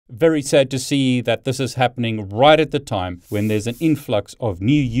Very sad to see that this is happening right at the time when there's an influx of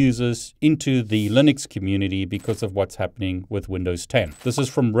new users into the Linux community because of what's happening with Windows 10. This is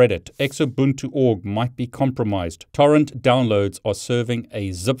from Reddit. Xubuntu.org might be compromised. Torrent downloads are serving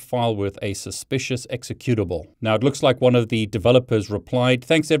a zip file with a suspicious executable. Now it looks like one of the developers replied,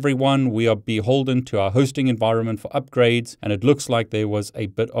 "Thanks everyone, we are beholden to our hosting environment for upgrades, and it looks like there was a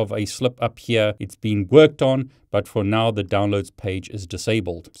bit of a slip up here. It's been worked on, but for now the downloads page is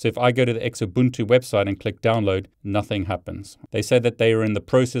disabled." So if I go to the Xubuntu website and click download, nothing happens. They say that they are in the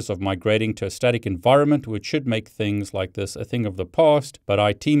process of migrating to a static environment, which should make things like this a thing of the past, but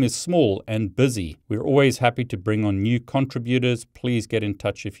our team is small and busy. We're always happy to bring on new contributors. Please get in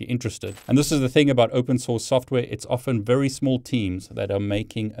touch if you're interested. And this is the thing about open source software. It's often very small teams that are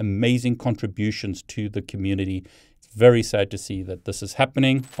making amazing contributions to the community. Very sad to see that this is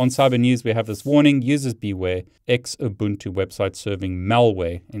happening. On Cyber News, we have this warning: users beware, Xubuntu website serving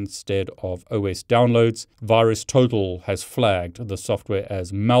malware instead of OS downloads. VirusTotal has flagged the software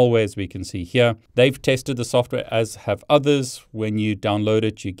as malware, as we can see here. They've tested the software, as have others. When you download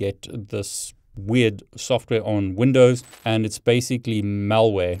it, you get this weird software on Windows, and it's basically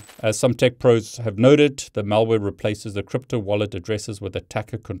malware. As some tech pros have noted, the malware replaces the crypto wallet addresses with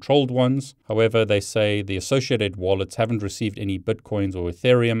attacker-controlled ones. However, they say the associated wallets haven't received any Bitcoins or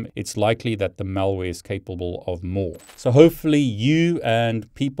Ethereum. It's likely that the malware is capable of more. So hopefully you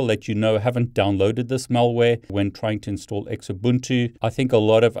and people that you know haven't downloaded this malware when trying to install Xubuntu. I think a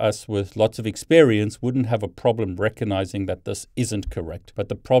lot of us with lots of experience wouldn't have a problem recognizing that this isn't correct. But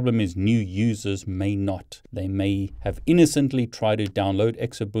the problem is new users may not. They may have innocently tried to download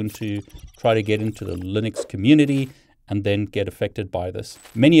Xubuntu, try to get into the Linux community, and then get affected by this.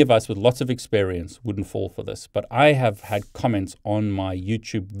 Many of us with lots of experience wouldn't fall for this, but I have had comments on my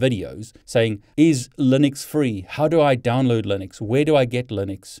YouTube videos saying, is Linux free? How do I download Linux? Where do I get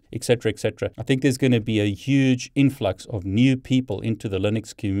Linux? Etc, etc. I think there's going to be a huge influx of new people into the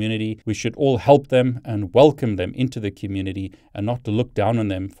Linux community. We should all help them and welcome them into the community and not to look down on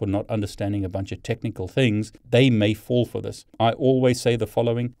them for not understanding a bunch of technical things. They may fall for this. I always say the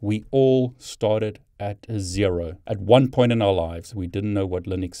following: we all started at zero. At one point in our lives, we didn't know what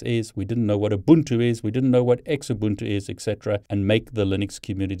Linux is, we didn't know what Ubuntu is, we didn't know what Xubuntu is, etc. And make the Linux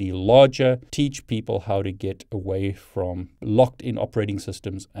community larger, teach people how to get away from locked-in operating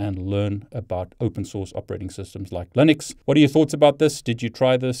systems and learn about open source operating systems like Linux. What are your thoughts about this? Did you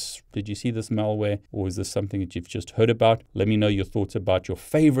try this? Did you see this malware? Or is this something that you've just heard about? Let me know your thoughts about your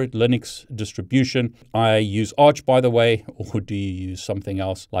favorite Linux distribution. I use Arch, by the way, or do you use something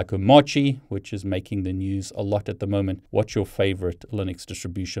else like Umachi, which is making the news a lot at the moment? What's your favorite Linux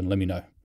distribution? Let me know.